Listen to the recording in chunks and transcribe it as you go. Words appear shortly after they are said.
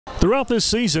Throughout this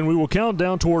season, we will count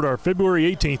down toward our February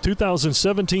 18,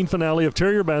 2017 finale of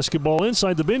Terrier basketball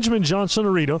inside the Benjamin Johnson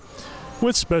Arena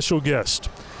with special guests.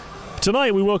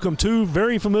 Tonight, we welcome two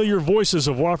very familiar voices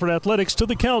of Wofford Athletics to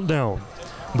the countdown.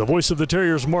 The voice of the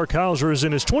Terriers, Mark Hauser, is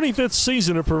in his 25th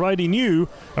season of providing you,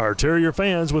 our Terrier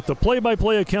fans, with the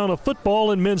play-by-play account of football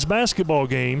and men's basketball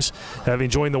games, having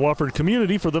joined the Wofford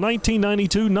community for the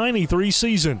 1992-93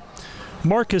 season.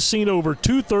 Mark has seen over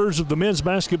two-thirds of the men's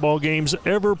basketball games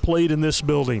ever played in this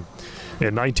building.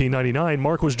 In 1999,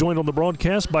 Mark was joined on the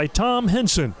broadcast by Thom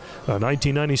Henson, a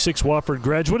 1996 Wofford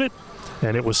graduate.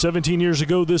 And it was 17 years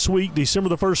ago this week, December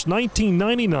the 1st,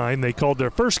 1999, they called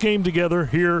their first game together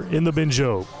here in the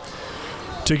BenJo.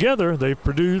 Together, they've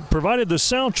provided the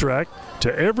soundtrack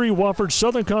to every Wofford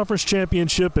Southern Conference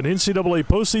championship and NCAA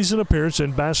postseason appearance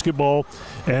in basketball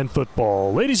and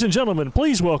football. Ladies and gentlemen,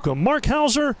 please welcome Mark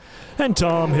Hauser and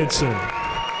Thom Henson.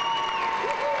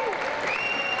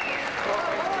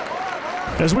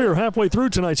 As we are halfway through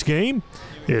tonight's game,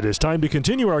 it is time to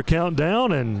continue our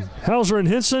countdown, and Hauser and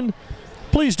Henson,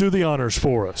 please do the honors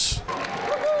for us.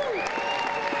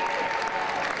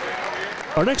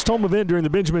 Our next home event during the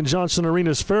Benjamin Johnson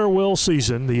Arena's farewell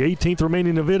season, the 18th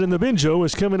remaining event in the BenJo,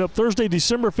 is coming up Thursday,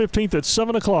 December 15th at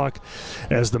 7 o'clock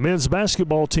as the men's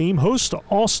basketball team hosts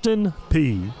Austin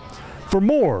Peay. For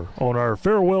more on our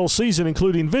farewell season,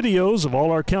 including videos of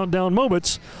all our countdown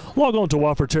moments, log on to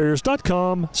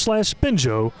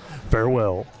WoffordTerriers.com/BenJo.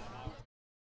 Farewell.